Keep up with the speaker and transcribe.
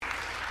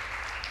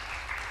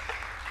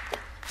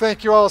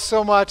Thank you all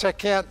so much.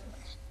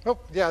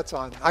 It's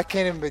on. I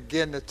can't even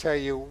begin to tell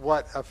you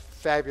what a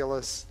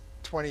fabulous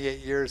 28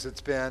 years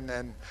it's been,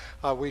 and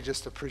we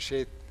just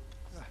appreciate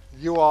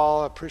you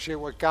all, appreciate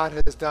what God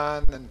has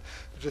done, and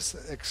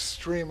just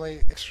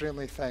extremely,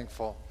 extremely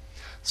thankful.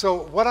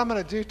 So what I'm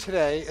going to do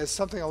today is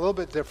something a little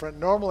bit different.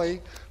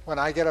 Normally, when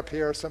I get up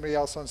here, somebody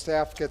else on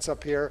staff gets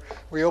up here,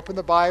 we open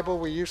the Bible,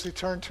 we usually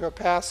turn to a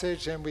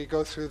passage, and we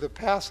go through the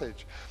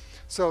passage.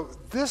 So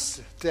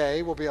this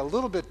day will be a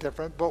little bit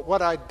different, but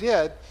what I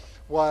did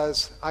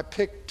was I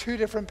picked two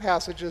different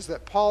passages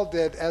that Paul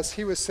did as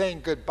he was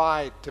saying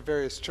goodbye to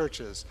various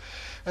churches.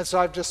 And so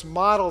I've just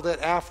modeled it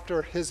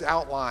after his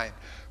outline,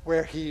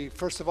 where he,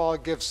 first of all,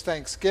 gives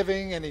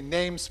thanksgiving and he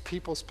names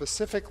people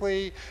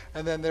specifically,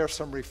 and then there are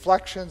some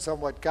reflections on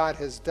what God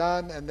has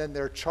done, and then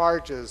there are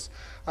charges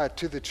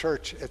to the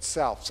church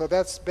itself. So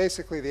that's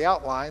basically the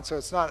outline. So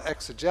it's not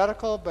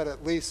exegetical, but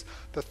at least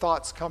the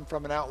thoughts come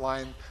from an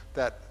outline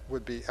that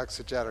would be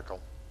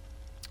exegetical.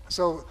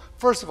 So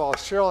first of all,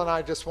 Cheryl and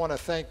I just want to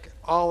thank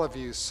all of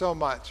you so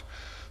much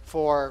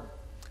for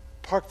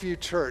Parkview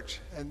Church,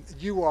 and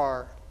you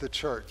are the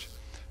church.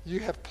 You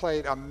have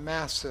played a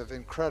massive,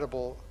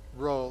 incredible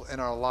role in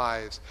our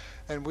lives,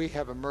 and we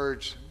have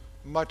emerged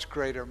much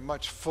greater,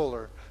 much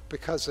fuller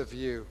because of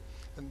you.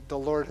 And the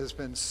Lord has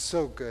been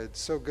so good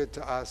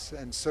to us,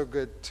 and so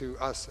good to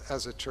us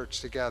as a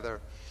church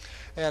together.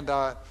 And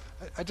I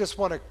just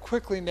want to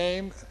quickly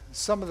name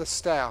some of the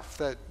staff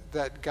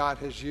that God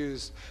has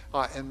used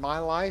in my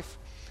life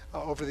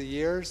over the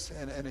years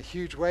in a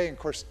huge way. And of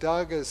course,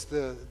 Doug is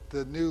the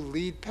new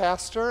lead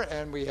pastor,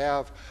 and we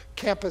have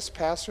campus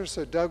pastors.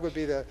 So Doug would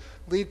be the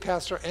lead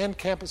pastor and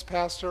campus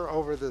pastor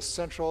over the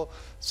central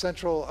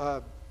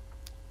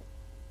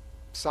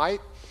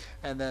site.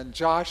 And then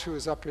Josh, who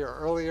was up here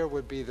earlier,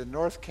 would be the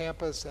North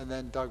Campus, and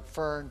then Doug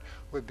Fern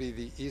would be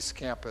the East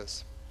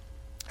Campus.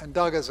 And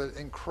Doug is an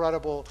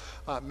incredible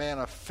man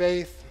of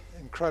faith,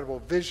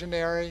 incredible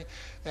visionary,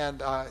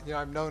 and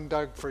I've known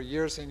Doug for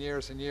years and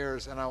years and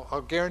years, and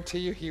I'll guarantee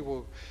you he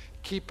will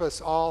keep us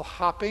all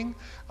hopping.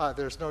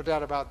 There's no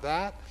doubt about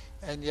that,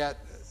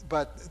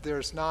 but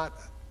there's not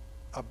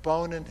a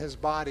bone in his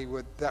body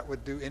that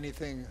would do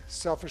anything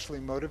selfishly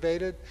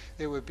motivated.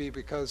 It would be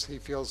because he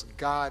feels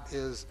God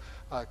is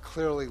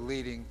clearly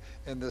leading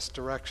in this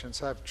direction.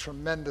 So I have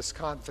tremendous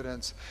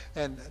confidence.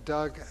 And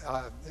Doug,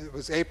 it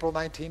was April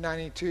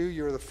 1992.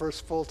 You were the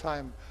first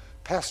full-time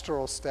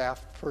pastoral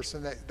staff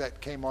person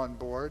that came on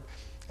board.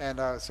 And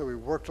so we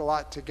worked a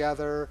lot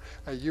together.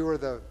 You were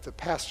the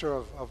pastor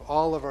of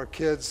all of our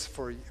kids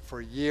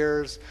for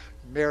years,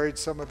 married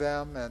some of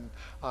them, and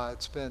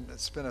it's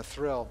been a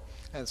thrill.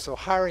 And so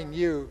hiring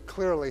you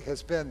clearly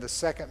has been the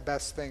second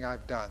best thing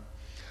I've done.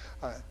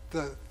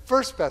 The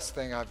first best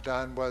thing I've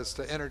done was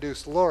to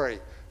introduce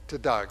Lori to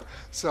Doug.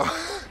 So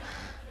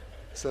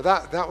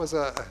that was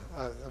a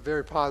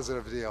very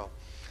positive deal.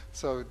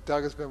 So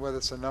Doug has been with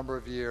us a number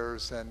of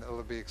years, and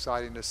it'll be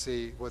exciting to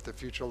see what the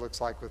future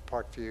looks like with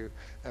Parkview,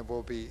 and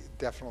we'll be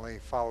definitely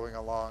following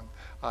along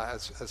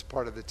as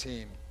part of the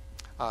team.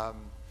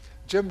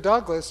 Jim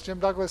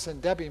Douglas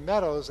and Debbie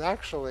Meadows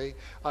actually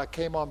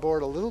came on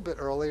board a little bit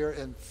earlier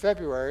in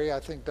February.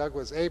 I think Doug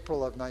was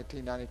April of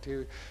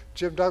 1992.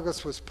 Jim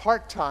Douglas was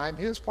part-time.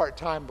 He was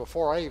part-time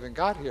before I even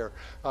got here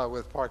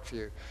with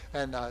Parkview.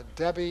 And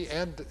Debbie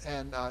and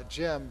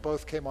Jim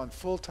both came on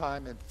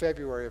full-time in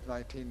February of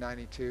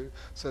 1992.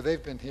 So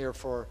they've been here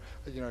for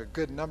a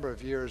good number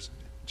of years.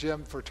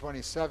 Jim for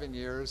 27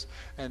 years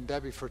and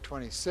Debbie for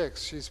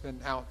 26. She's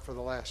been out for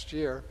the last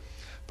year.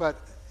 But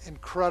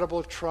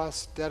incredible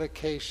trust,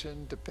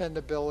 dedication,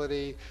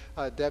 dependability.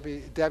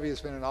 Debbie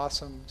has been an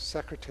awesome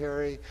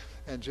secretary,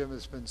 and Jim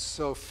has been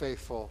so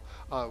faithful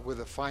with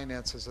the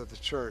finances of the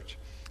church.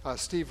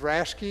 Steve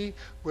Rashke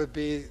would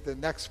be the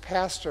next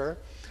pastor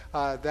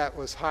that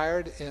was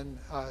hired in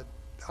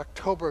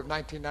October of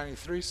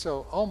 1993,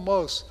 so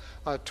almost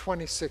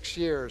 26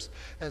 years.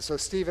 And so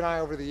Steve and I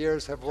over the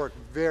years have worked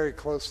very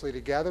closely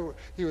together.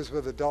 He was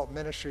with adult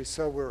ministry,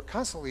 so we were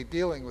constantly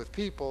dealing with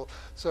people,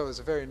 so it was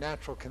a very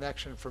natural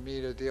connection for me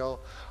to deal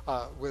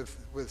with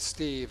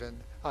Steve.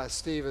 And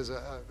Steve is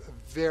a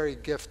very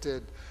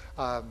gifted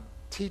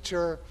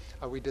teacher.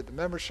 We did the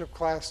membership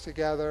class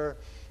together,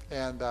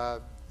 and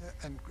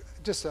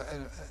just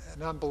an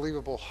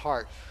unbelievable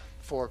heart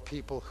for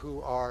people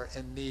who are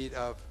in need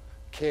of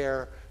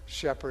care,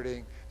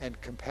 shepherding,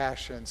 and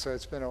compassion. So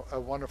it's been a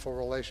wonderful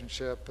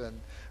relationship. And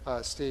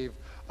Steve,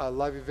 I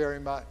love you very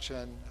much,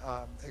 and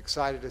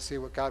excited to see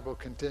what God will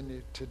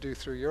continue to do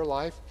through your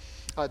life.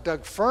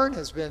 Doug Fern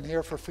has been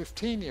here for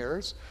 15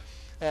 years,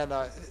 and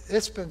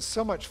it's been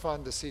so much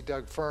fun to see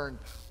Doug Fern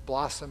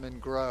blossom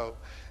and grow.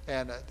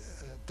 And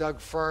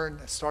Doug Fern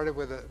started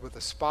with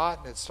a spot,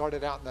 and it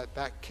started out in that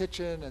back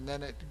kitchen, and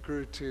then it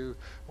grew to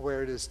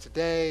where it is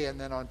today. And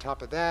then on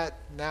top of that,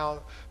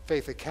 now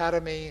Faith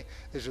Academy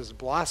is just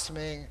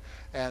blossoming.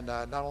 And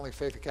not only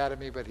Faith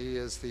Academy, but he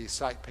is the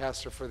site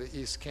pastor for the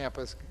East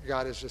Campus.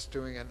 God is just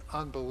doing an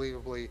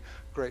unbelievably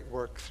great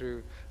work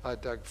through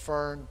Doug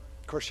Fern.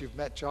 Of course, you've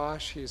met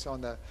Josh. He's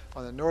on the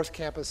North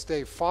Campus.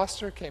 Dave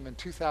Foster came in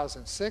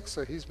 2006,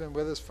 so he's been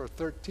with us for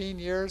 13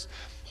 years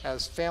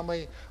as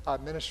family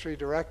ministry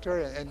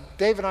director. And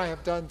Dave and I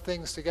have done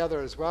things together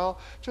as well.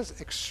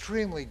 Just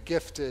extremely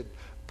gifted,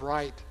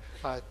 bright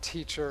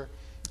teacher.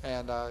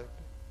 And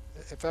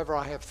if ever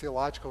I have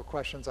theological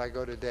questions, I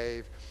go to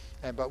Dave.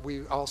 But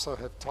we also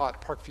have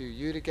taught Parkview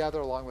U together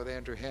along with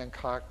Andrew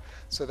Hancock.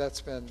 So that's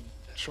been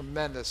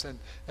tremendous.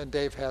 And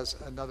Dave has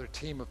another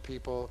team of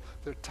people.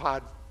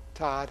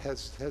 Todd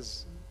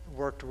has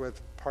worked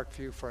with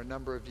Parkview for a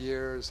number of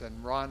years,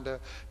 and Rhonda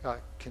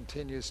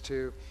continues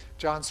to.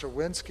 John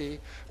Serwinski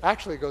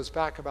actually goes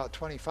back about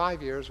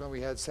 25 years when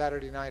we had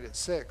Saturday night at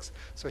 6.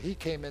 So he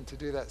came in to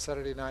do that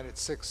Saturday night at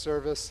 6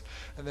 service,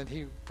 and then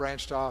he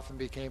branched off and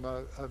became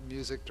a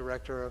music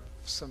director of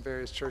some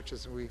various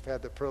churches, and we've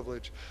had the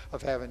privilege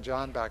of having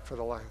John back for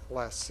the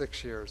last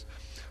 6 years.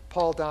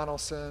 Paul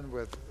Donaldson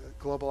with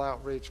Global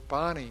Outreach.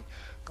 Bonnie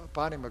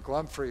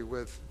McGlumfrey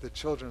with the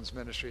children's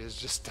ministry has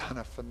just done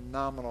a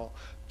phenomenal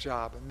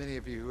job. And many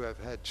of you who have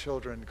had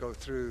children go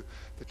through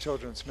the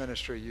children's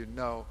ministry, you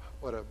know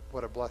what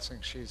a blessing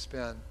she's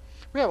been.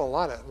 We have a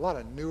lot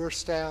of newer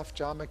staff: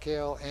 John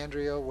McHale,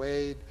 Andrea,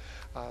 Wade,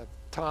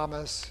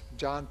 Thomas,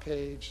 John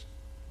Page,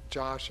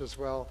 Josh as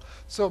well.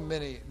 So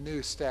many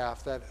new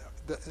staff that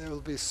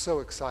it'll be so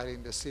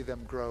exciting to see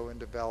them grow and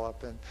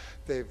develop, and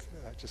they've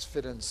just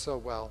fit in so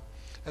well.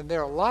 And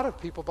there are a lot of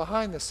people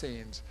behind the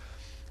scenes.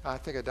 I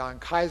think of Don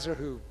Kaiser,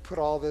 who put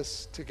all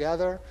this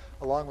together,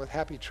 along with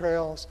Happy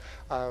Trails.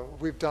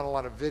 We've done a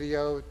lot of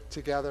video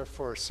together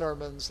for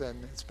sermons,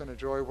 and it's been a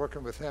joy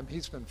working with him.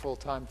 He's been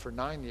full-time for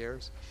 9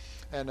 years.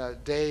 And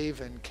Dave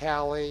and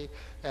Callie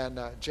and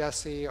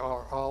Jesse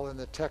are all in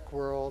the tech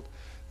world.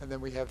 And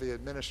then we have the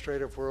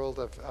administrative world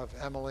of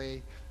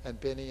Emily and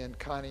Benny and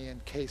Connie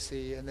and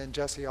Casey. And then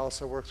Jesse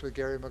also works with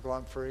Gary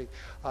McGlumfrey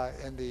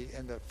in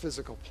the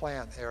physical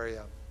plant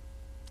area.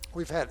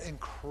 We've had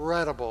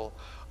incredible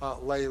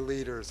lay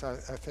leaders. I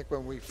think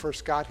when we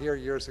first got here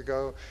years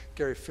ago,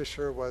 Gary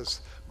Fisher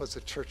was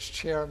the church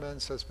chairman,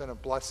 so it's been a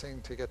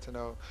blessing to get to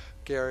know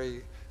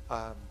Gary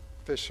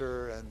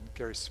Fisher and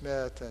Gary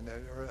Smith and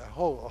a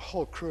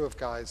whole crew of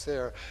guys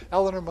there.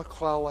 Eleanor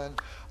McClellan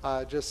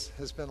just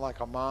has been like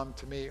a mom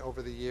to me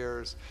over the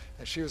years,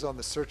 and she was on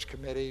the search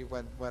committee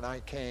when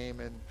I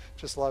came, and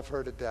just love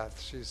her to death.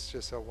 She's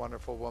just a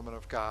wonderful woman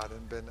of God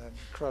and been an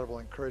incredible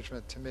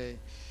encouragement to me.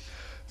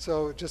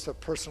 So just a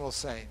personal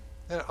saint.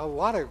 And a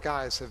lot of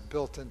guys have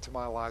built into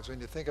my lives. When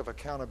you think of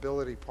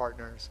accountability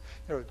partners,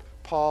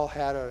 Paul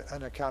had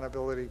an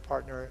accountability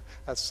partner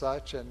as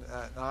such, and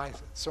I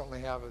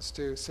certainly have as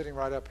too, sitting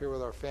right up here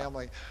with our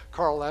family.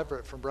 Carl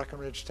Everett from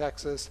Breckenridge,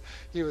 Texas.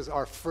 He was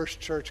our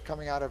first church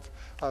coming out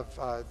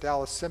of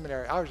Dallas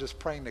Seminary. I was just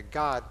praying to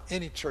God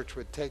any church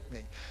would take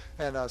me.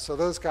 And so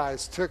those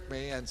guys took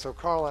me, and so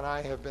Carl and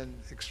I have been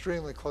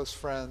extremely close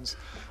friends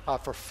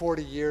for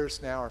 40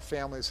 years now. Our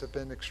families have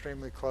been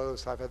extremely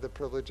close. I've had the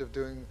privilege of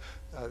doing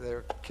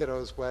their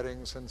kiddos'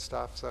 weddings and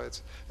stuff, so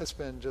it's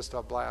been just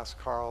a blast,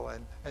 Carl.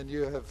 And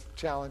you have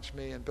challenged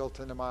me and built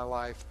into my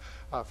life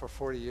for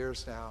 40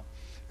 years now.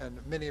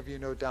 And many of you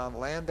know Don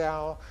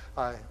Landau.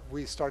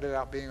 We started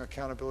out being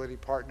accountability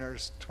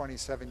partners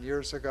 27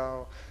 years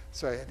ago.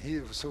 So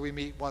we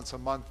meet once a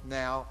month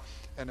now,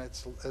 and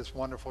it's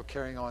wonderful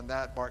carrying on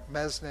that. Mark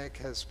Mesnick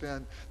has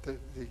been the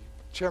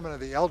chairman of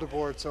the elder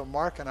board, so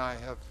Mark and I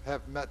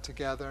have met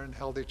together and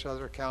held each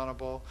other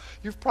accountable.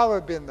 You've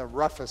probably been the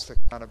roughest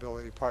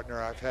accountability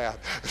partner I've had,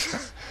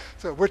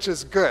 so which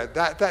is good.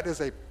 That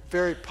is a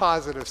very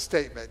positive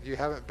statement. You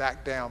haven't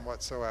backed down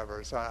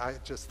whatsoever. So I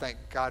just thank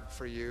God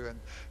for you, and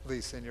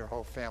Lisa and your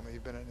whole family.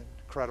 You've been an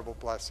incredible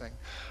blessing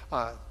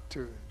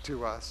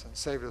to us, and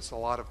saved us a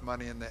lot of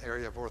money in the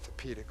area of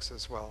orthopedics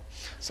as well.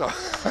 So,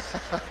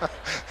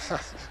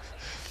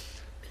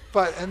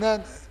 and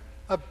then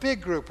a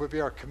big group would be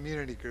our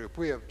community group.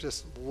 We have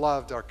just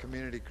loved our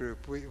community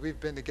group. We've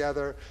been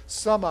together.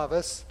 Some of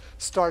us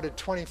started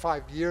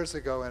 25 years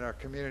ago in our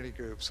community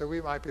group, so we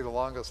might be the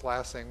longest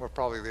lasting. We're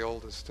probably the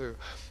oldest too,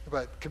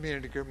 but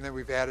community group, and then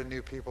we've added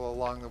new people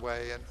along the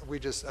way, and we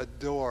just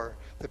adore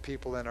the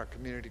people in our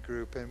community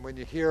group. And when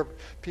you hear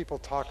people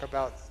talk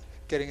about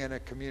getting in a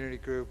community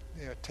group,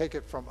 take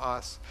it from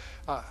us.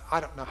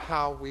 I don't know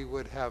how we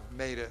would have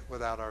made it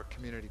without our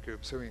community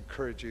group, so we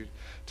encourage you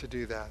to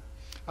do that.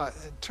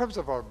 In terms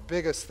of our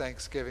biggest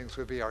Thanksgivings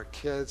would be our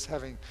kids,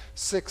 having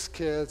 6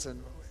 kids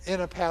and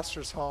in a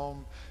pastor's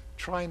home,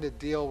 trying to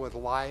deal with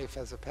life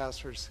as a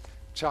pastor's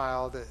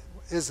child. It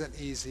isn't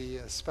easy,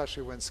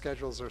 especially when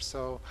schedules are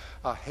so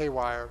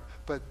haywire.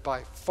 But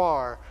by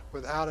far,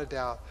 without a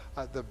doubt,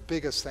 the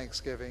biggest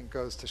Thanksgiving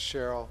goes to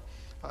Cheryl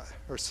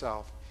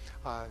herself.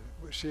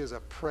 She is a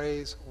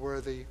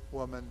praiseworthy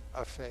woman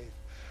of faith.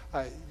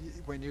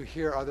 When you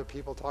hear other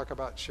people talk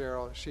about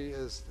Cheryl, she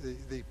is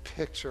the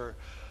picture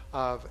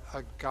of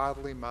a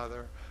godly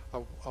mother,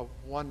 a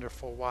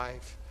wonderful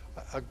wife,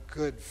 a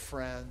good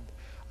friend,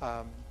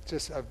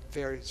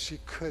 she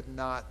could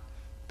not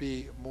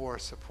be more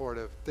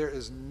supportive. There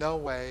is no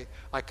way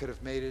I could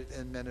have made it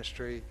in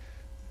ministry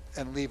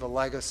and leave a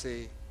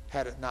legacy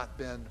had it not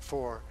been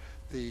for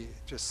the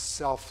just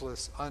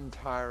selfless,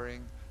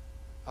 untiring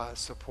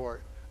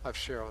support of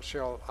Cheryl.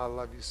 Cheryl, I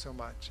love you so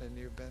much, and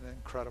you've been an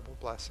incredible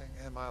blessing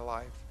in my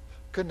life.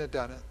 Couldn't have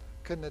done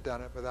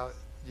it without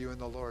you and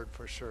the Lord,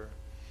 for sure.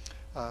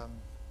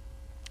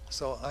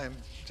 So I'm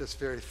just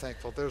very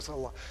thankful.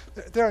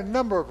 There are a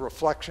number of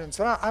reflections,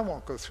 and I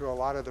won't go through a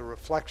lot of the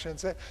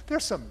reflections.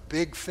 There's some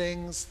big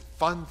things,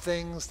 fun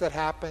things that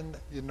happen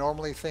you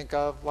normally think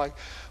of, like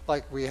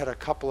we had a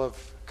couple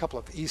of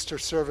Easter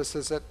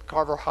services at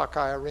Carver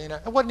Hawkeye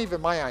Arena. It wasn't even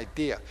my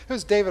idea. It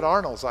was David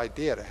Arnold's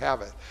idea to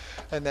have it.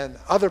 And then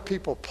other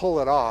people pull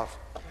it off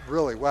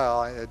really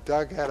well.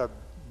 Doug had a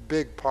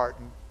big part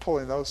in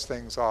pulling those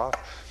things off.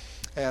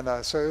 And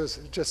so it was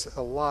just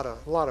a lot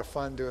of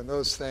fun doing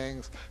those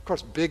things. Of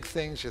course, big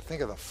things, you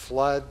think of the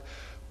flood.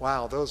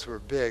 Wow, those were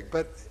big.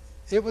 But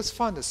it was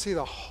fun to see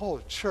the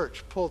whole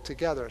church pull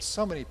together.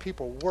 So many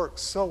people worked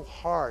so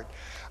hard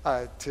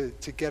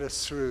to get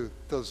us through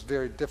those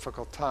very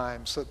difficult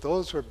times. So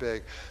those were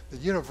big. The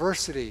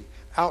university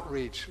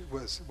outreach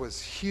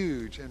was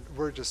huge, and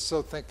we're just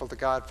so thankful to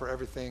God for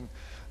everything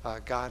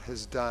God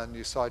has done.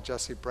 You saw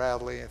Jesse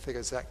Bradley, I think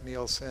of Zach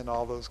Nielsen,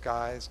 all those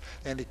guys,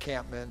 Andy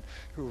Campman,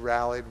 who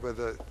rallied with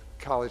the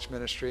college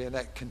ministry, and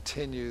that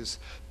continues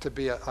to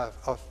be a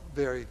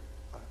very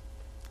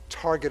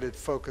targeted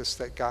focus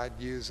that God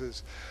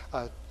uses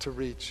to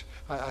reach.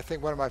 I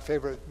think one of my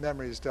favorite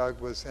memories, Doug,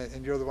 was,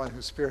 and you're the one who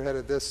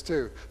spearheaded this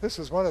too. This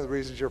is one of the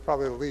reasons you're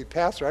probably the lead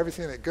pastor.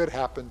 Everything that good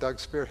happened, Doug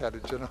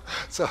spearheaded, you know.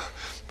 So,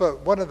 but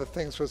one of the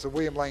things was the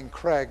William Lane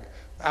Craig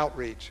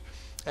outreach.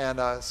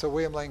 And so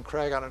William Lane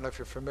Craig, I don't know if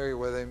you're familiar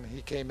with him,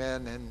 he came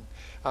in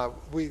and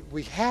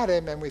we had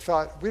him, and we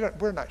thought,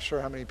 we're not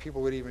sure how many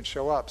people would even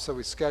show up. So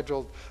we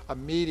scheduled a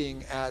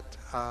meeting at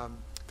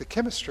the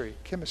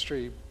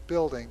chemistry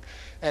building,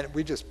 and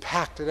we just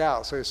packed it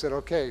out. So he said,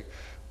 okay,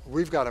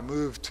 we've got to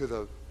move to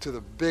the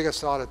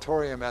biggest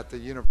auditorium at the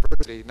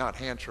university, not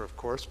Hansher, of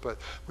course, but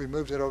we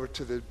moved it over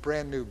to the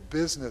brand new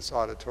business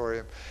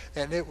auditorium,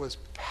 and it was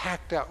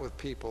packed out with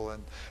people,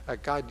 and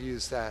God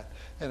used that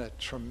in a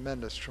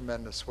tremendous,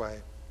 tremendous way.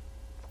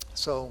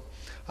 So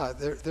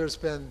there's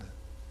been,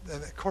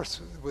 and of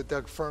course with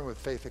Doug Fern with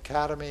Faith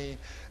Academy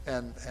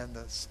and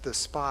the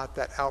spot,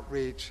 that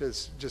outreach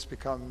has just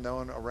become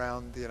known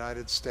around the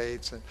United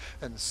States,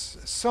 and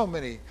so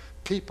many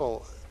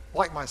people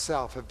like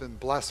myself have been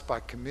blessed by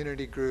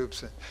community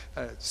groups,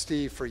 and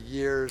Steve for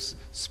years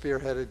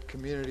spearheaded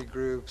community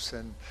groups,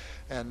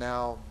 and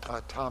now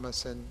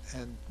Thomas and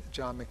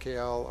John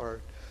McHale are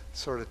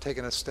sort of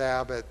taking a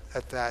stab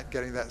at that,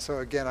 getting that. So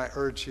again, I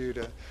urge you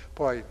to,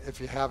 boy,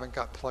 if you haven't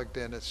got plugged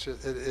in, it's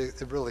just,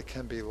 it really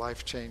can be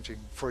life-changing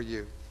for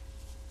you.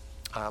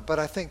 But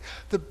I think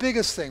the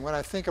biggest thing, when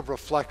I think of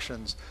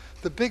reflections,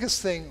 the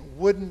biggest thing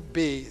wouldn't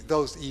be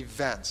those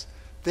events.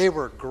 They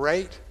were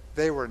great,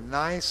 they were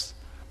nice,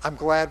 I'm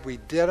glad we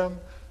did them,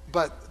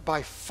 but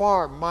by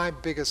far my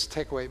biggest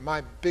takeaway,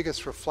 my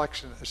biggest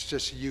reflection is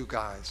just you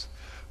guys.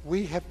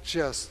 We have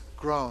just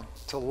grown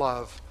to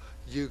love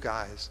you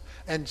guys.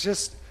 And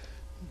just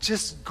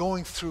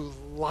going through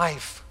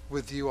life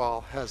with you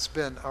all has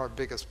been our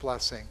biggest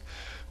blessing.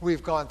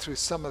 We've gone through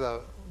some of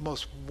the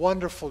most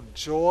wonderful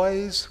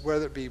joys,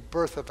 whether it be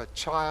birth of a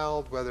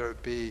child, whether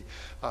it be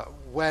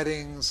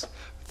weddings,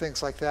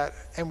 things like that.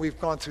 And we've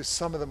gone through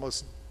some of the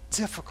most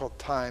difficult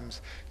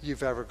times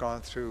you've ever gone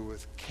through,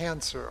 with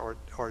cancer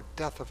or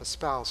death of a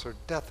spouse or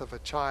death of a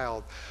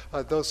child,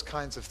 those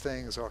kinds of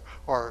things,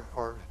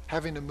 or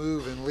having to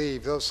move and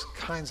leave, those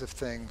kinds of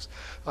things.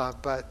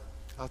 But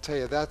I'll tell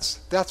you,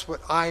 that's what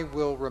I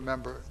will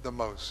remember the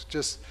most,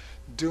 just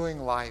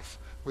doing life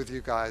with you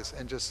guys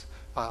and just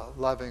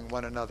loving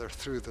one another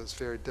through those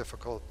very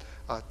difficult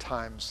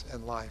times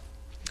in life.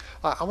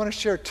 I want to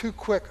share two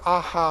quick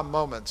aha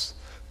moments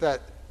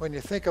that, when you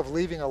think of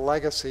leaving a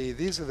legacy,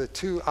 these are the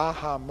two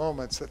aha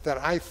moments that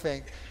I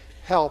think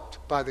helped,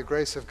 by the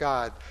grace of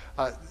God,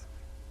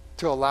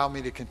 to allow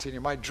me to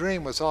continue. My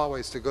dream was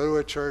always to go to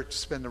a church,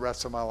 spend the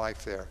rest of my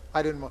life there.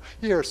 I didn't want,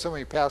 you hear so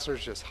many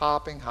pastors just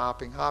hopping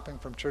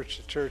from church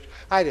to church.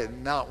 I did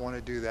not want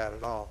to do that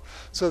at all.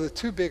 So the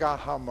two big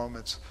aha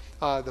moments,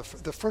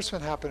 the first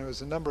one happened, it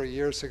was a number of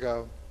years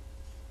ago.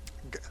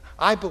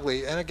 I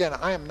believe, and again,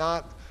 I am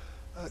not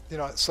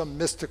some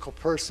mystical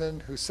person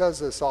who says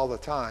this all the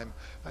time.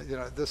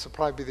 This will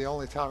probably be the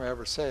only time I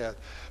ever say it.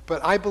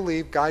 But I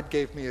believe God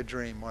gave me a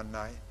dream one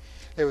night.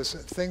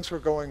 Things were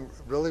going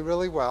really,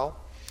 really well.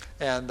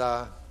 And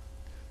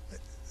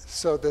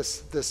so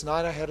this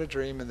night I had a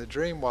dream, and the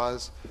dream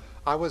was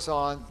I was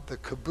on the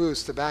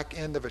caboose, the back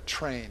end of a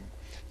train.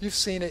 You've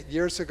seen it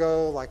years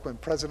ago, like when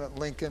President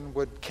Lincoln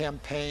would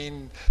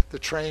campaign, the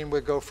train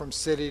would go from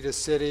city to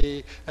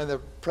city, and the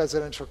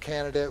presidential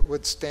candidate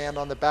would stand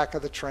on the back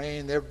of the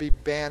train. There'd be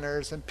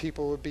banners, and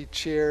people would be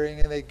cheering,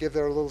 and they'd give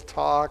their little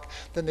talk.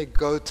 Then they'd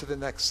go to the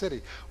next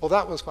city. Well,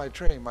 that was my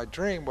dream. My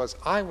dream was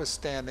I was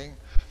standing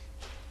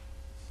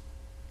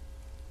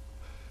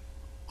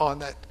on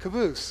that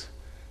caboose,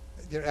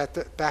 at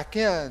the back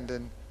end,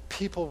 and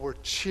people were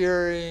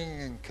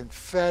cheering and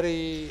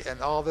confetti and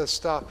all this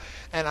stuff.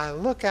 And I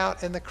look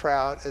out in the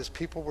crowd as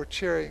people were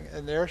cheering,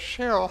 and there's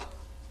Cheryl.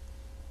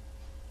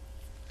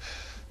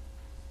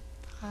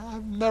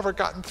 I've never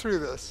gotten through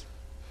this.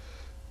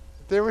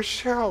 There was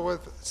Cheryl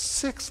with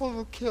 6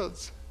 little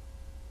kids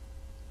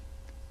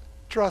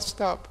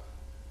dressed up,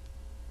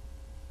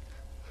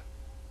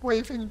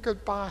 waving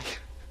goodbye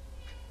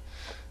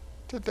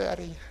to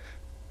Daddy.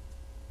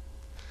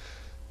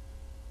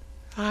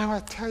 I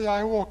want to tell you,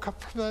 I woke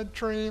up from that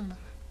dream,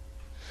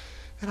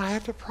 and I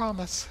had to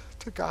promise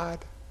to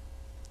God,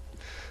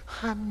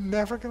 I'm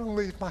never going to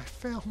leave my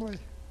family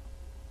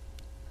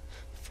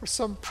for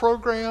some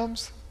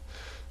programs,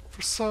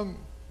 for some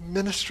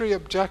ministry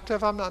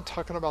objective. I'm not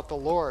talking about the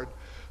Lord,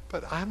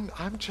 but I'm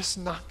just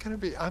not going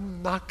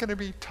to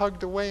be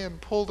tugged away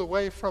and pulled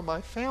away from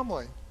my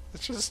family.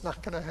 It's just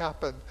not going to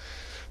happen.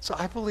 So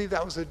I believe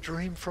that was a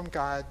dream from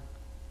God.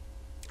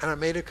 And I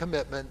made a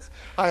commitment.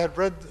 I had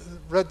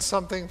read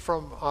something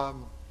from,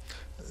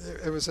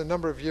 it was a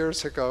number of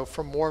years ago,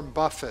 from Warren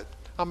Buffett.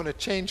 I'm going to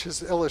change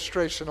his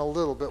illustration a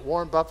little bit.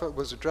 Warren Buffett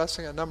was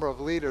addressing a number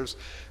of leaders,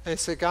 and he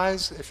said,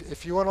 guys,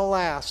 if you want to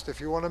last, if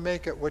you want to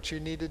make it, what you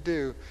need to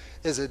do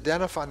is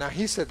identify. Now,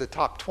 he said the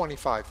top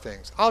 25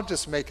 things. I'll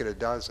just make it a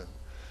dozen.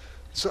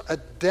 So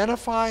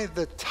identify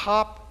the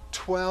top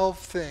 12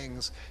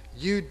 things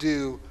you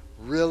do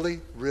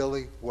really,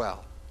 really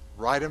well.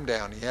 Write them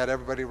down. He had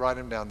everybody write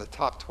them down, the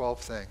top 12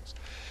 things.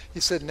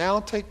 He said, now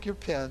take your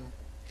pen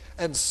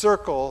and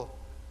circle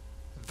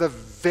the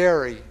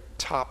very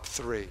top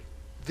 3.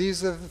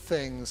 These are the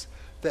things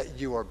that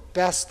you are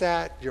best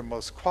at, you're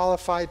most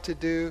qualified to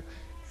do,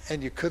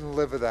 and you couldn't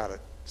live without it.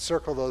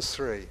 Circle those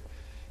 3.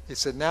 He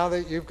said, now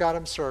that you've got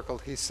them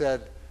circled, he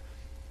said,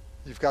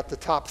 you've got the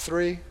top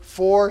 3,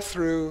 4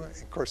 through,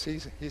 of course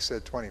he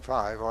said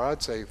 25, or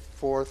I'd say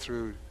 4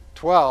 through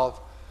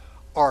 12,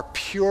 are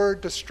pure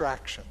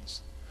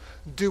distractions.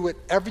 Do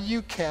whatever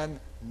you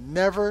can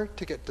never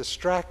to get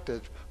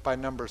distracted by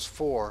numbers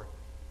 4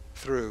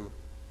 through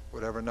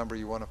whatever number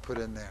you want to put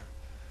in there.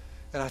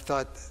 And I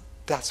thought,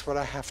 that's what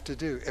I have to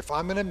do. If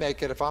I'm going to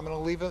make it, if I'm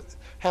going to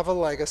have a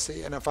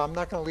legacy, and if I'm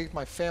not going to leave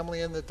my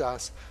family in the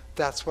dust,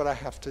 that's what I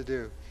have to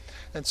do.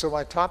 And so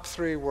my top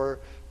 3 were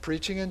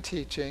preaching and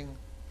teaching.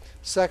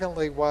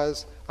 Secondly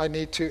was I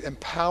need to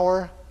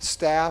empower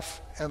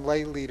staff and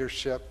lay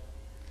leadership.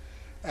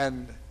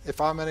 And if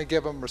I'm going to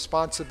give them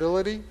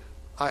responsibility,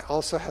 I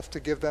also have to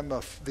give them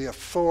the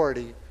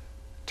authority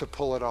to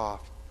pull it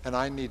off. And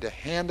I need to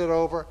hand it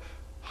over,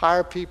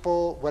 hire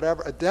people,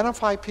 whatever,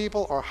 identify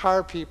people or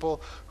hire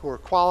people who are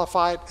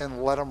qualified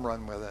and let them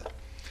run with it.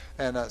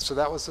 And so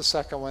that was the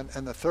second one.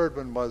 And the third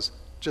one was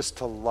just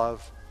to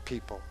love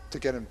people, to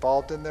get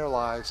involved in their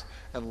lives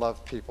and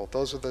love people.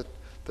 Those are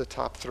the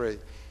top 3.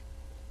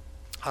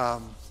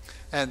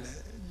 And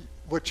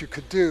what you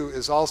could do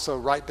is also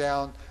write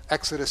down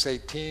Exodus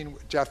 18,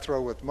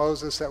 Jethro with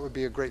Moses. That would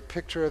be a great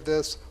picture of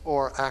this.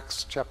 Or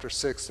Acts chapter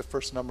 6, the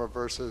first number of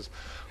verses,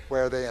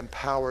 where they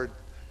empowered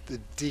the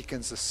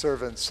deacons, the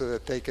servants, so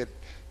that they could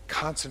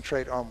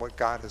concentrate on what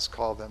God has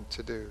called them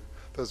to do.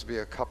 Those would be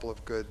a couple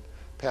of good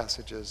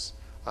passages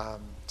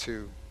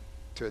to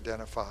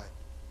identify.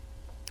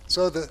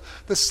 So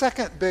the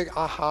second big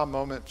aha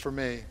moment for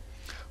me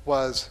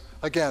was,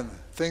 again,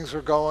 things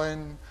were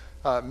going,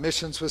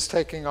 missions was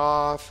taking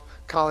off,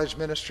 college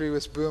ministry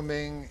was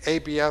booming,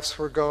 ABFs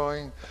were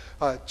going,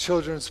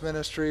 children's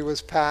ministry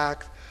was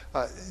packed.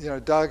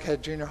 Doug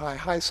had junior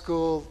high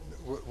school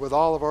with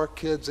all of our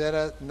kids in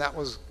it, and that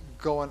was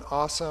going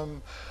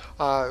awesome.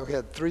 We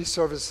had 3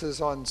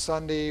 services on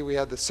Sunday. We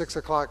had the 6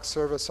 o'clock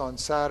service on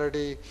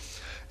Saturday,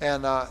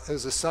 and it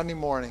was a Sunday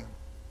morning.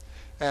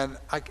 And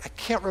I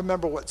can't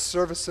remember what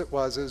service it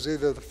was. It was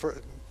either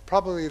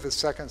probably the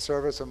second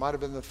service. It might have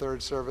been the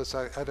third service.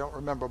 I don't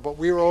remember. But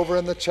we were over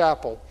in the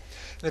chapel.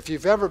 And if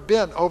you've ever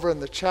been over in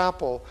the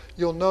chapel,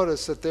 you'll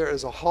notice that there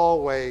is a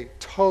hallway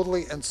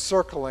totally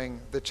encircling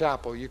the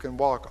chapel. You can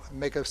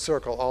make a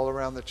circle all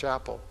around the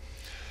chapel.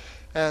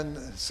 And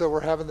so we're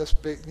having this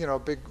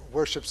big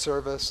worship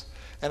service.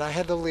 And I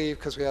had to leave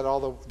because we had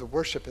all the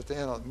worship at the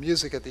end,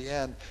 music at the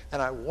end.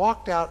 And I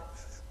walked out,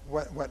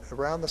 went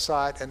around the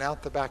side and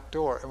out the back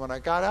door. And when I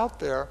got out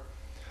there,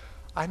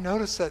 I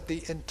noticed that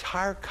the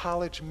entire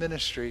college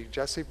ministry,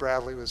 Jesse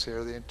Bradley was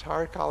here, the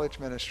entire college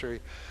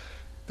ministry,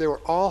 they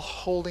were all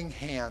holding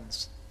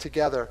hands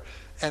together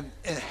and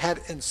had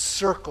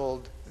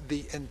encircled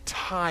the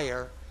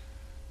entire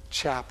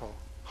chapel,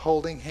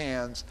 holding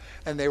hands,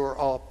 and they were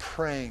all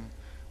praying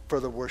for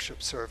the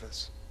worship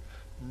service.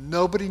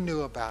 Nobody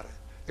knew about it.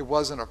 It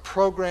wasn't a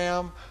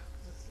program.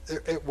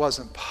 It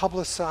wasn't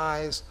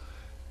publicized.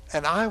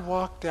 And I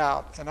walked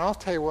out, and I'll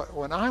tell you what,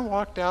 when I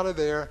walked out of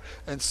there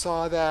and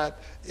saw that,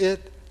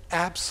 it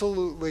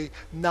absolutely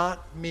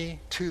knocked me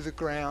to the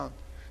ground,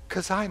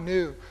 because I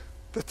knew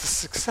that the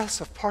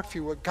success of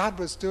Parkview, what God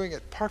was doing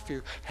at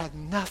Parkview, had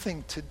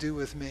nothing to do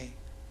with me.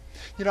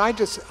 I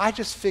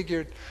just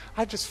figured,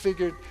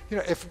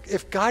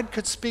 if God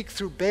could speak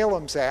through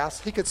Balaam's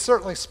ass, he could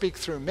certainly speak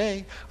through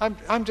me.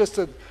 I'm just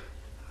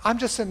I'm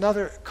just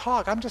another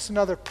cog. I'm just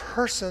another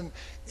person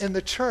in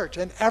the church,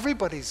 and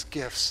everybody's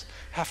gifts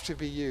have to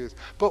be used.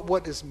 But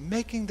what is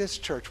making this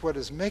church, what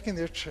is making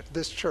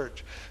this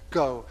church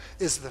go,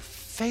 is the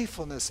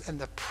faithfulness and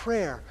the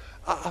prayer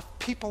of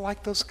people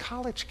like those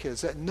college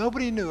kids that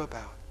nobody knew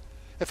about.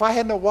 If I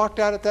hadn't walked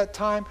out at that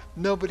time,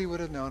 nobody would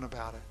have known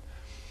about it.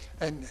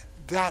 And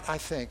that, I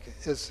think,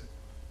 is,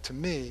 to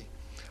me,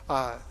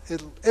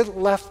 it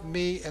left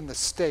me in the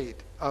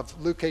state of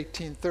Luke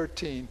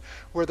 18:13,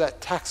 where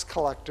that tax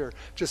collector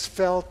just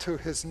fell to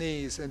his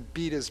knees and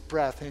beat his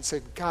breath, and he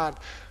said, God,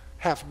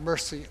 have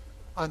mercy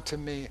unto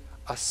me,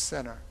 a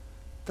sinner.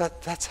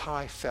 That's how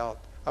I felt.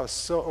 I was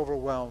so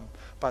overwhelmed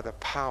by the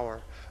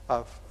power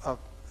of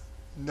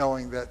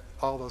knowing that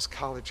all those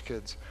college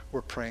kids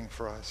were praying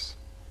for us.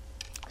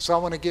 So I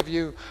want to give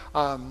you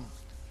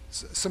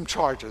some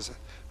charges,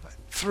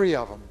 3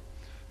 of them.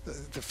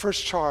 The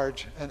first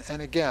charge,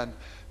 and again,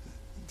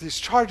 these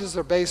charges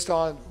are based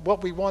on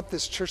what we want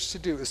this church to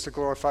do is to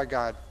glorify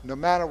God. No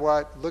matter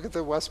what, look at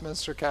the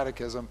Westminster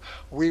Catechism,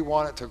 we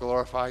want it to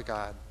glorify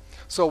God.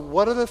 So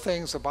what are the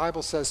things the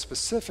Bible says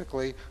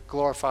specifically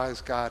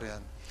glorifies God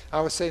in?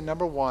 I would say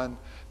number 1,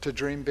 to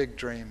dream big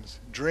dreams.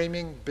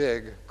 Dreaming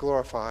big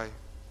glorifies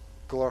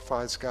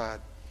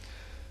God.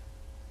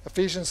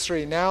 Ephesians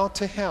 3, now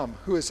to him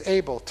who is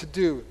able to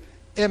do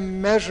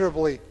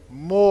immeasurably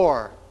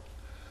more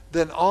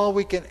than all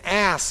we can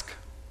ask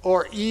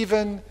or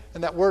even,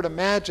 and that word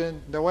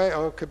imagine,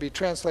 noeo, could be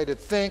translated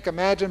think,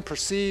 imagine,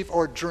 perceive,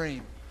 or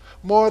dream.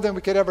 More than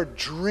we could ever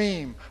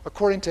dream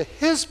according to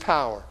his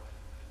power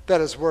that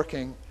is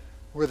working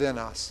within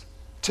us.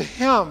 To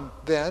him,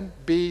 then,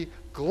 be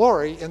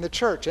glory in the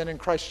church and in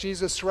Christ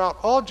Jesus throughout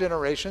all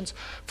generations,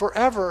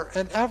 forever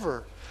and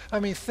ever. I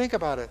mean, think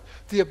about it.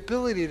 The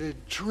ability to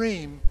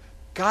dream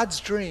God's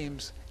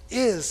dreams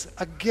is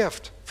a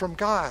gift from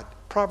God.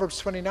 Proverbs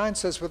 29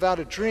 says, without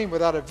a dream,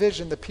 without a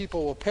vision, the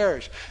people will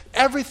perish.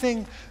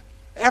 Everything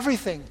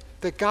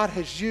that God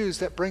has used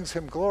that brings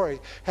him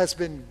glory has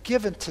been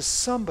given to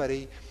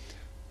somebody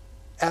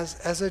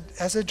as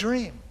a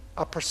dream,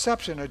 a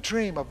perception, a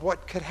dream of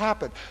what could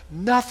happen.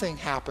 Nothing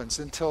happens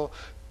until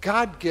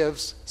God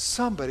gives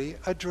somebody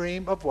a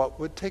dream of what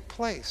would take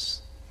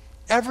place.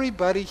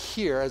 Everybody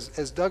here,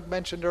 as Doug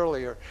mentioned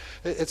earlier,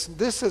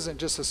 this isn't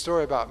just a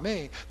story about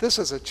me. This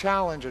is a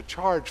challenge, a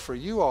charge for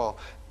you all.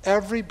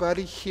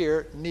 Everybody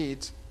here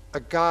needs a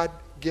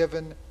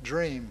God-given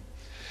dream.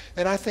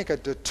 And I think a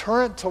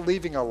deterrent to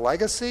leaving a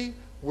legacy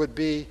would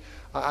be,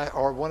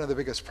 or one of the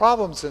biggest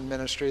problems in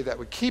ministry that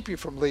would keep you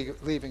from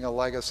leaving a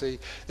legacy,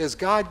 is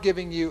God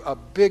giving you a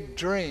big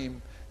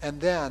dream, and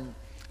then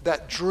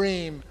that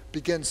dream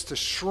begins to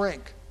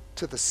shrink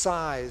to the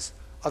size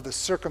of the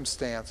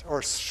circumstance,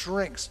 or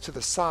shrinks to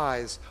the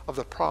size of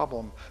the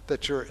problem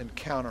that you're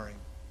encountering.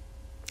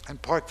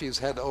 And Parkview's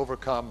had to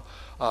overcome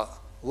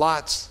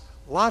lots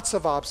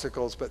of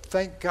obstacles, but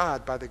thank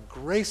God, by the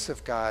grace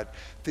of God,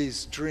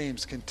 these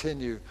dreams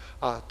continue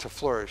to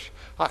flourish.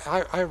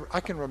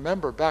 I can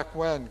remember back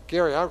when,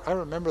 Gary, I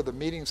remember the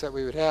meetings that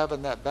we would have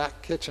in that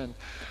back kitchen,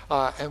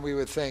 and we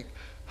would think,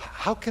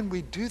 how can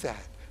we do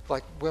that?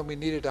 Like when we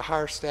needed to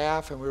hire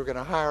staff and we were going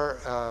to hire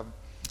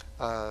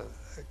a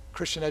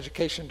Christian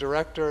education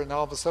director, and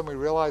all of a sudden we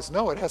realized,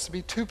 no, it has to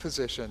be 2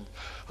 positions.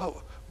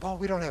 Oh, well,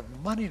 we don't have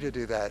money to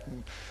do that.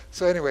 And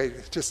so anyway,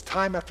 just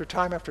time after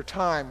time after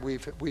time,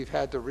 we've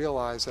had to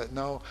realize that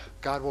no,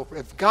 God will.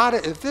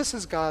 If this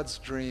is God's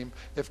dream,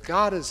 if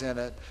God is in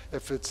it,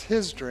 if it's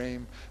His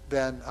dream,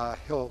 then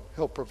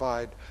He'll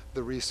provide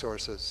the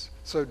resources.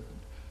 So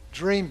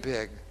dream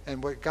big,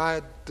 and what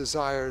God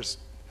desires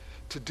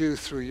to do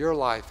through your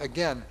life,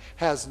 again,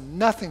 has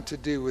nothing to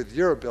do with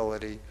your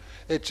ability.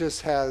 It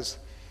just has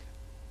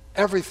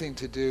everything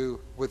to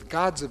do with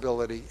God's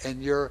ability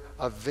and your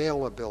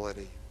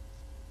availability.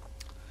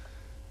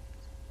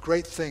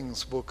 Great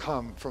things will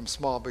come from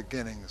small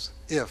beginnings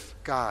if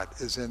God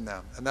is in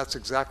them. And that's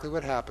exactly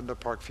what happened to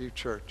Parkview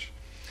Church.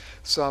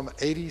 Some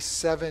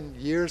 87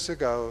 years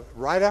ago,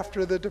 right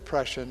after the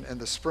Depression in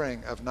the spring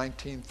of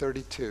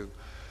 1932,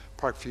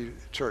 Parkview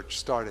Church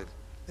started.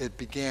 It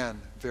began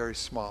very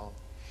small.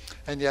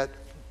 And yet,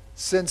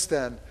 since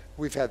then,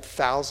 we've had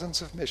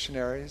thousands of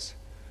missionaries,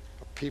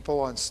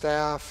 people on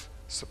staff,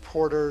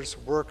 supporters,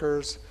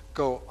 workers,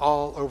 go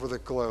all over the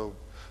globe.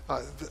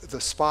 The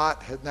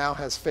Spot now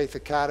has Faith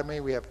Academy.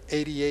 We have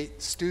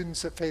 88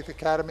 students at Faith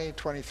Academy,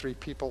 23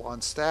 people on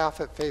staff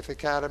at Faith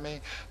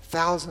Academy.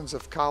 Thousands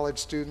of college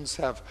students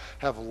have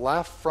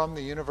left from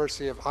the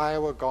University of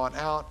Iowa, gone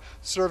out,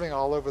 serving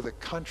all over the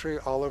country,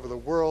 all over the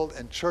world,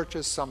 in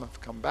churches. Some have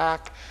come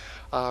back.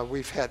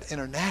 We've had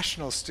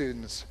international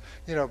students,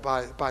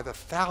 by the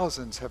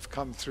thousands have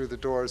come through the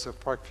doors of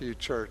Parkview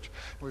Church.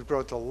 We've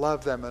grown to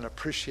love them and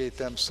appreciate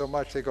them so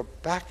much. They go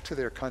back to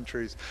their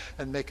countries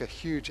and make a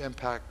huge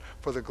impact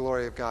for the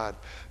glory of God.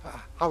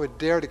 I would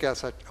dare to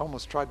guess, I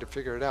almost tried to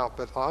figure it out,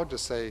 but I'll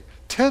just say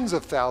tens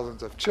of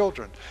thousands of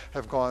children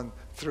have gone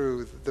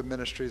through the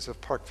ministries of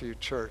Parkview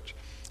Church.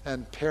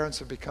 and parents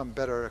have become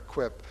better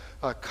equipped.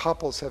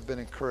 Couples have been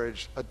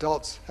encouraged.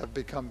 Adults have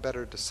become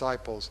better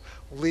disciples.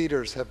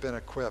 Leaders have been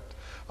equipped.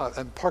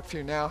 And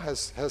Parkview now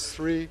has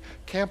 3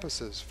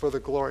 campuses for the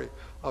glory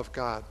of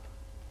God.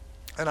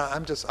 And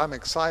I'm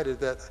excited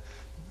that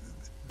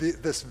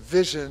this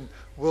vision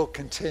will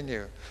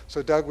continue.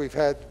 So Doug, we've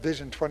had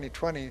Vision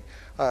 2020.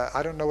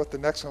 I don't know what the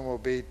next one will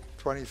be,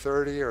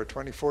 2030 or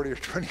 2040 or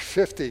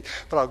 2050,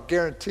 but I'll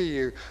guarantee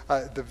you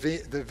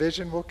the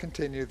vision will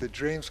continue, the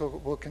dreams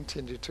will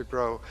continue to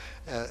grow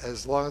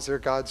as long as they're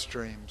God's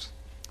dreams.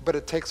 But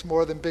it takes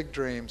more than big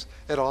dreams.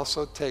 It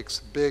also takes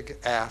big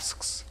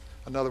asks.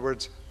 In other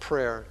words,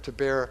 prayer to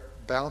bear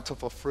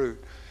bountiful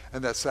fruit.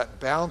 And that's that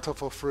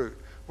bountiful fruit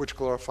which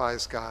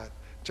glorifies God.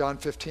 John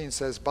 15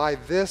 says, "By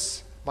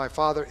this my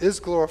Father is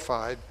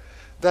glorified,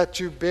 that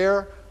you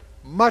bear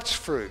much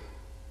fruit,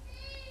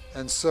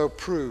 and so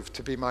prove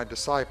to be my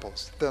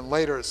disciples." Then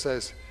later it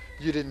says,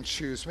 "You didn't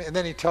choose me." And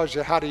then he tells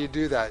you, how do you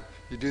do that?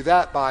 You do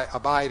that by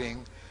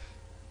abiding.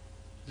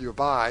 You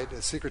abide.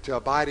 The secret to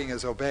abiding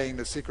is obeying.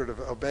 The secret of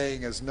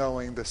obeying is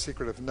knowing. The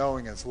secret of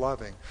knowing is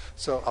loving.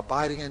 So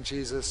abiding in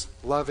Jesus,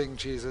 loving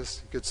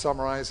Jesus, you could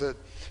summarize it.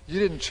 You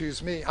didn't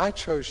choose me. I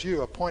chose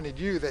you, appointed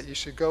you that you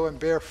should go and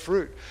bear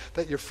fruit,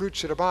 that your fruit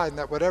should abide, and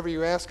that whatever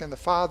you ask in the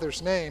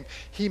Father's name,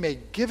 he may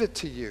give it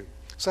to you.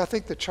 So I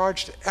think the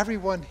charge to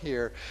everyone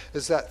here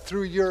is that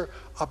through your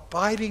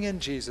abiding in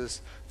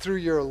Jesus, through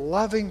your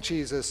loving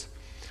Jesus,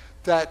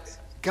 that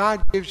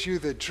God gives you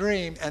the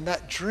dream, and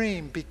that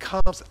dream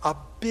becomes a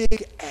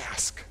big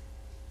ask,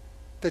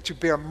 that you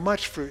bear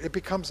much fruit. It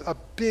becomes a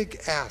big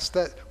ask,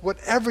 that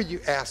whatever you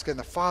ask in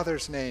the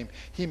Father's name,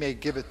 he may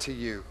give it to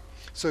you.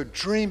 So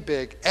dream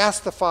big,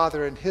 ask the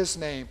Father in his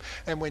name,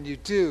 and when you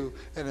do,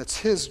 and it's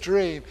his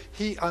dream,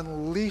 he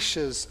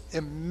unleashes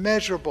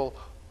immeasurable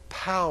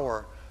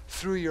power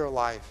through your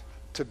life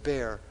to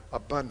bear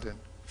abundant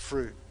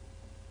fruit.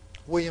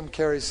 William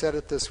Carey said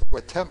it this way: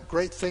 attempt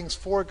great things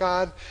for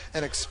God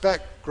and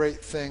expect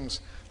great things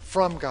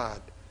from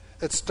God.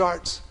 It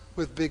starts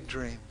with big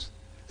dreams.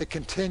 It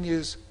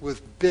continues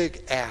with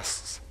big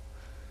asks.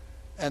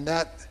 And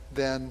that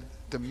then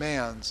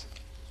demands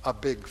a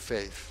big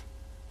faith.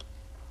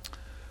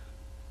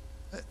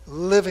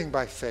 Living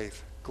by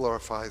faith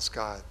glorifies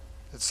God.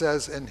 It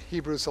says in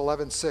Hebrews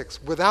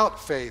 11:6, without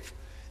faith,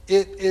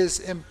 it is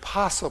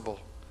impossible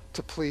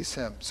to please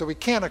him. So we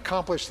can't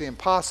accomplish the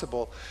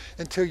impossible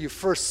until you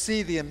first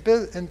see the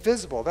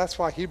invisible. That's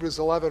why Hebrews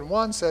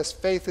 11:1 says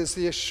faith is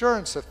the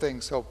assurance of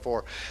things hoped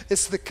for.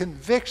 It's the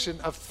conviction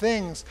of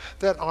things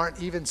that aren't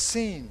even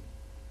seen.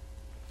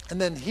 And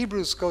then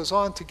Hebrews goes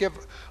on to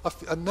give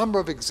a number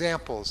of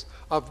examples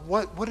of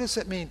what does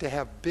it mean to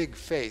have big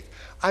faith.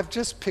 I've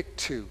just picked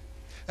 2,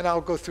 and I'll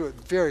go through it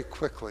very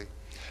quickly.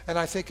 And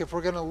I think if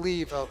we're going to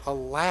leave a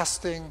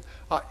lasting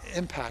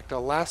impact, a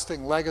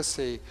lasting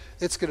legacy,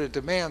 it's going to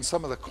demand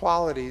some of the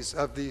qualities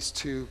of these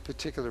 2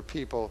 particular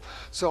people.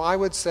 So I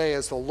would say,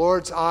 as the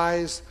Lord's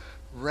eyes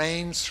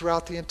reigns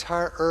throughout the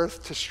entire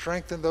earth to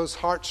strengthen those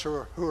hearts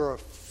who are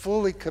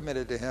fully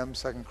committed to him,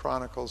 2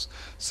 Chronicles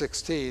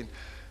 16,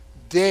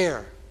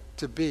 dare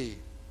to be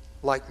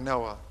like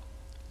Noah.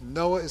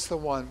 Noah is the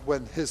one,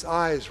 when his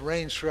eyes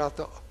ranged throughout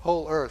the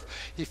whole earth,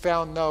 he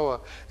found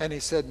Noah, and he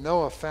said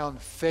Noah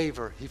found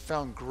favor. He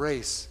found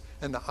grace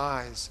in the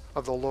eyes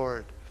of the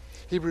Lord.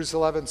 Hebrews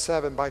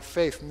 11:7, by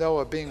faith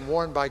Noah, being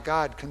warned by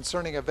God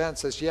concerning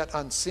events as yet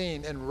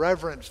unseen, in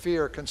reverent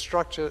fear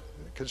constructed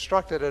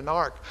an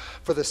ark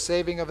for the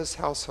saving of his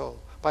household.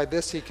 By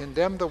this he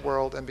condemned the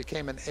world and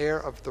became an heir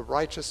of the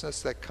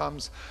righteousness that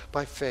comes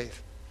by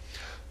faith.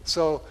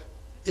 So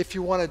if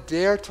you want to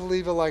dare to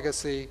leave a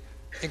legacy,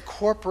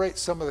 incorporate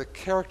some of the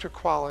character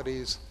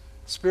qualities,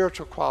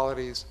 spiritual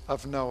qualities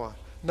of Noah.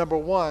 Number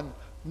 1,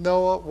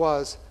 Noah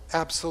was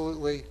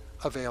absolutely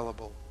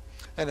available.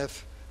 And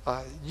if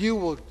you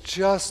will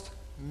just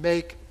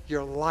make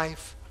your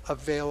life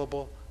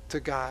available to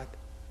God,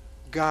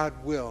 God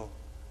will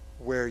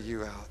wear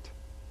you out.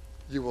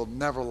 You will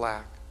never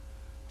lack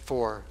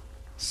for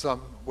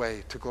some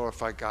way to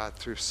glorify God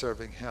through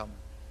serving him.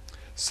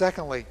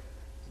 Secondly,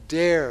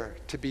 dare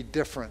to be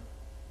different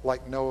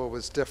like Noah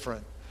was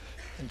different.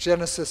 In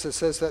Genesis, it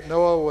says that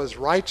Noah was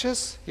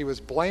righteous, he was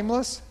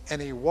blameless,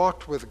 and he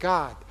walked with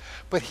God.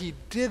 But he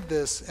did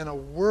this in a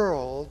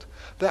world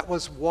that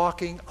was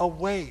walking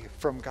away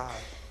from God.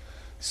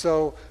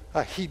 So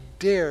he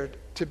dared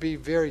to be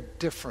very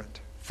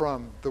different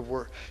from the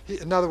Word.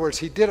 In other words,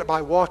 he did it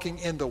by walking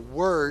in the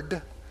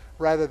Word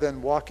rather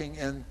than walking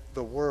in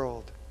the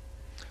world.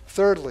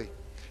 Thirdly,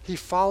 he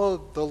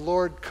followed the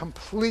Lord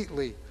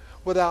completely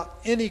without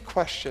any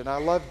question. I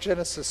love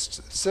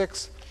Genesis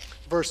 6.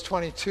 Verse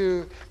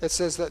 22, it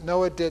says that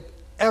Noah did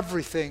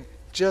everything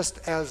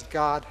just as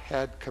God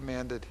had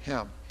commanded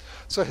him.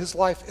 So his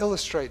life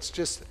illustrates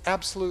just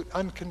absolute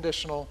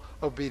unconditional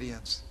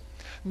obedience.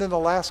 And then the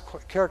last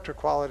character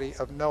quality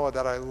of Noah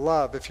that I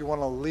love, if you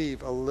want to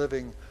leave a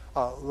living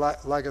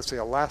legacy,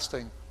 a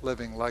lasting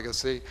living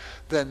legacy,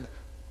 then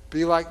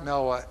be like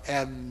Noah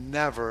and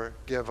never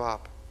give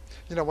up.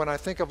 You know, when I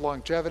think of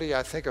longevity,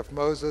 I think of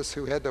Moses,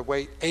 who had to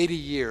wait 80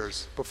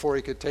 years before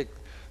he could take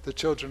the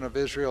children of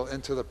Israel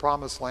into the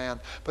promised land.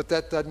 But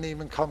that doesn't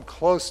even come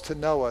close to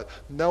Noah.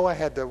 Noah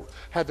had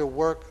to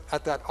work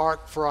at that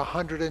ark for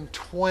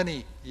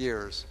 120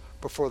 years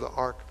before the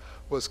ark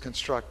was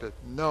constructed.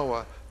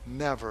 Noah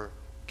never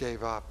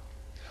gave up.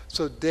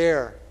 So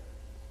dare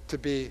to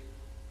be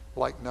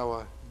like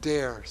Noah.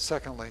 Dare,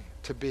 secondly,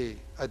 to be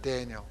a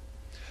Daniel.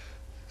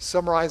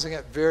 Summarizing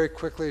it very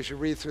quickly as you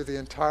read through the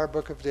entire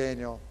book of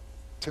Daniel,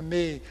 to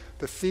me,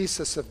 the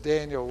thesis of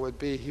Daniel would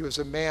be he was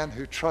a man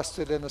who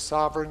trusted in a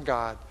sovereign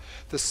God.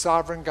 The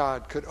sovereign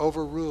God could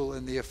overrule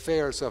in the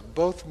affairs of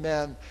both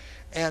men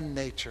and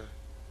nature.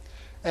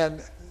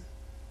 And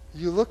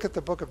you look at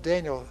the book of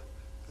Daniel,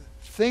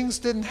 things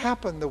didn't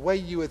happen the way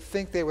you would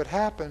think they would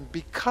happen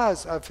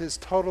because of his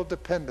total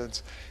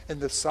dependence in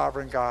the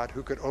sovereign God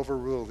who could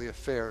overrule the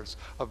affairs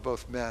of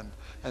both men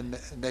and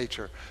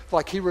nature.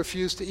 Like he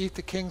refused to eat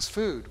the king's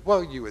food.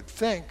 Well, you would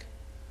think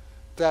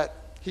that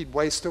he'd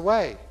waste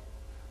away.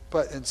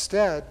 But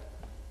instead,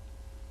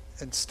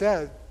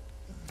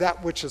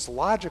 that which is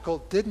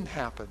logical didn't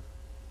happen.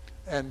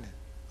 And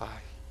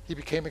he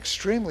became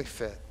extremely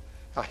fit.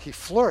 He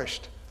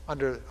flourished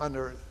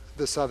under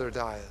this other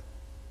diet.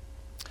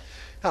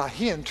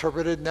 He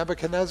interpreted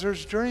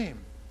Nebuchadnezzar's dream.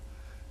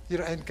 You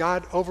know, and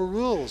God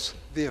overrules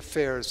the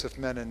affairs of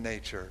men and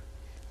nature.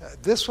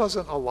 This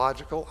wasn't a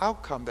logical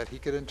outcome that he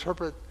could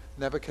interpret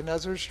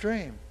Nebuchadnezzar's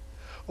dream.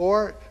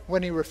 Or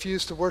when he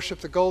refused to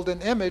worship the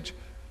golden image,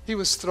 he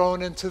was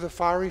thrown into the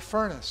fiery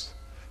furnace.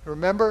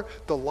 Remember,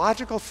 the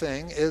logical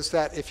thing is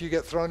that if you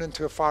get thrown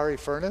into a fiery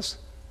furnace,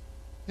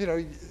 you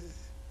know,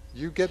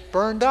 you get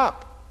burned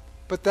up.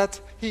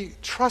 But he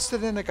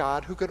trusted in a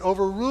God who could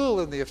overrule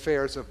in the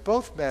affairs of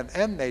both men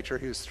and nature.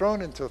 He was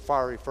thrown into a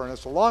fiery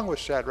furnace along with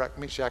Shadrach,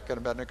 Meshach, and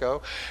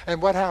Abednego.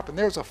 And what happened?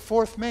 There was a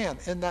fourth man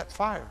in that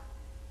fire.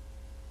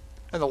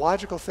 And the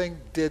logical thing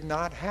did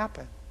not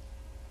happen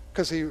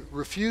because he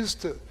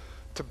refused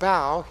to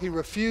bow, he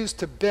refused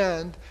to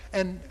bend,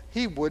 and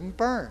he wouldn't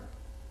burn.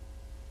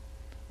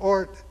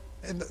 Or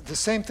and the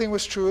same thing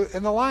was true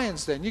in the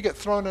lion's den. You get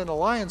thrown in a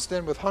lion's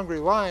den with hungry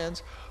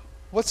lions,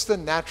 what's the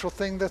natural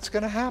thing that's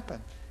going to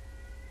happen?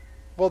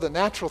 Well, the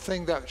natural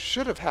thing that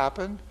should have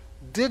happened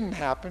didn't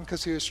happen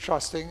because he was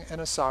trusting in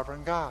a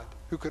sovereign God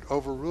who could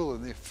overrule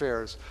in the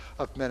affairs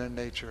of men and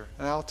nature.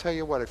 And I'll tell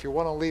you what, if you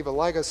want to leave a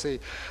legacy,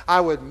 I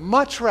would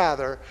much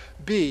rather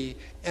be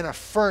in a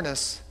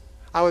furnace.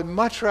 I would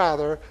much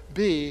rather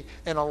be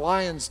in a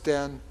lion's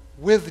den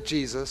with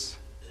Jesus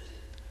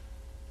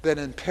than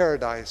in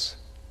paradise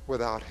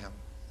without him.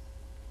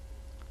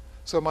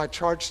 So my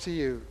charge to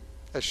you,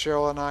 as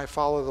Cheryl and I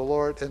follow the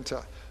Lord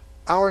into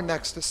our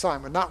next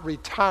assignment, not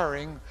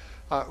retiring,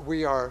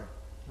 we are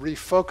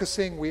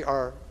refocusing, we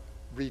are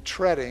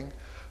retreading,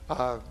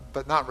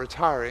 but not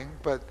retiring.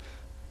 But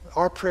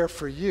our prayer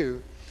for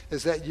you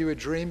is that you would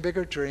dream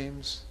bigger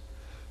dreams,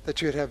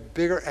 that you would have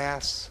bigger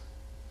asks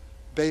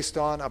based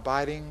on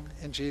abiding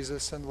in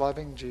Jesus and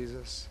loving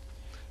Jesus,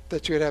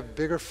 that you would have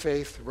bigger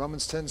faith.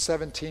 Romans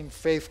 10:17,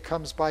 faith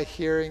comes by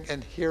hearing,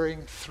 and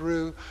hearing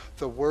through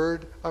the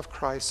word of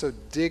Christ. So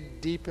dig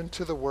deep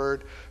into the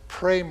word,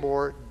 pray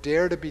more,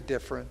 dare to be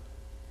different,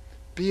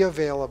 be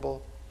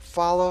available,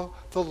 follow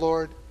the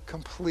Lord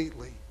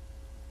completely.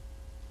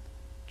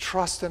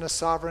 Trust in a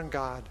sovereign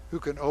God who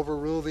can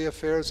overrule the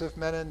affairs of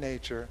men and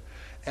nature,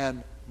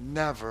 and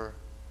never,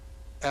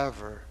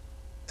 ever,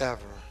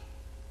 ever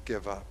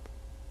give up.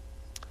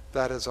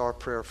 That is our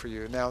prayer for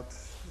you. Now,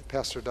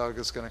 Pastor Doug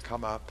is going to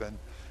come up and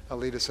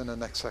lead us in the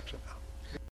next section now.